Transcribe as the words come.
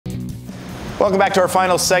Welcome back to our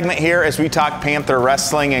final segment here as we talk Panther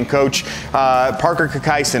wrestling. And Coach Parker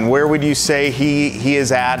Kakaisen, where would you say he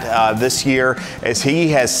is at this year, as he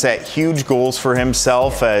has set huge goals for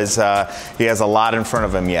himself, as he has a lot in front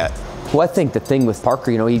of him yet? Well, I think the thing with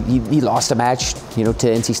Parker, he lost a match, to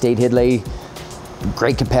NC State Hidley.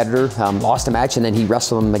 Great competitor, lost a match, and then he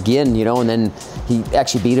wrestled him again, and then he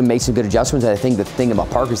actually beat him, made some good adjustments. And I think the thing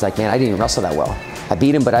about Parker is, like, man, I didn't even wrestle that well. I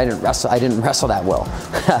beat him, but I didn't wrestle that well.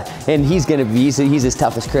 And he's his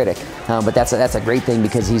toughest critic. But that's a great thing,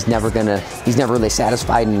 because he's never really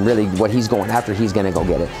satisfied, and really what he's going after, he's gonna go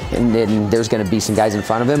get it. And then there's gonna be some guys in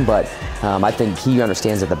front of him, but I think he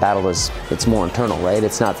understands that the battle it's more internal, right?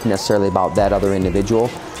 It's not necessarily about that other individual.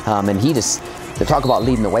 And he just, to talk about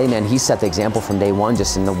leading the way, man, he set the example from day one,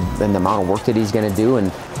 just in the amount of work that he's going to do,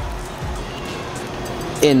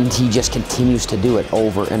 and he just continues to do it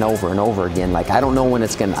over and over and over again. Like, I don't know when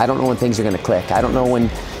things are going to click. I don't know when,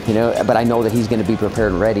 but I know that he's going to be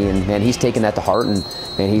prepared and ready. And man, he's taken that to heart, and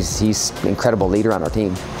he's an incredible leader on our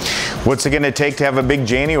team. What's it going to take to have a big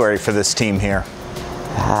January for this team here?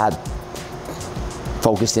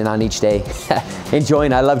 Focused in on each day,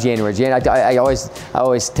 enjoying. I love January. I always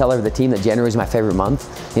tell the team that January is my favorite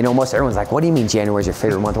month. Most everyone's like, "What do you mean January is your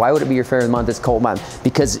favorite month? Why would it be your favorite month? It's cold month."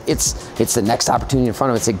 Because it's the next opportunity in front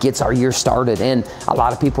of us. It gets our year started, and a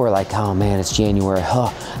lot of people are like, "Oh man, it's January.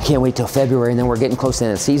 I can't wait till February." And then we're getting close to the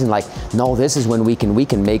end of the season. Like, no, this is when we can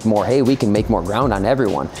make more hay. We can make more ground on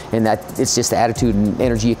everyone, and that it's just the attitude and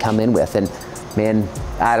energy you come in with. And man,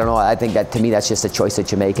 I don't know. I think that, to me, that's just a choice that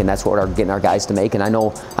you make, and that's what we're getting our guys to make. And I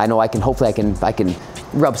know I can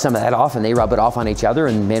rub some of that off, and they rub it off on each other.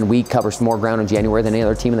 And man, we cover more ground in January than any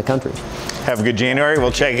other team in the country. Have a good January.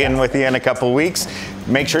 We'll check in with you in a couple of weeks.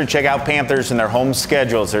 Make sure to check out Panthers and their home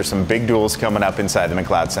schedules. There's some big duels coming up inside the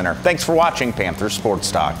McLeod Center. Thanks for watching Panther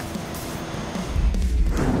Sports Talk.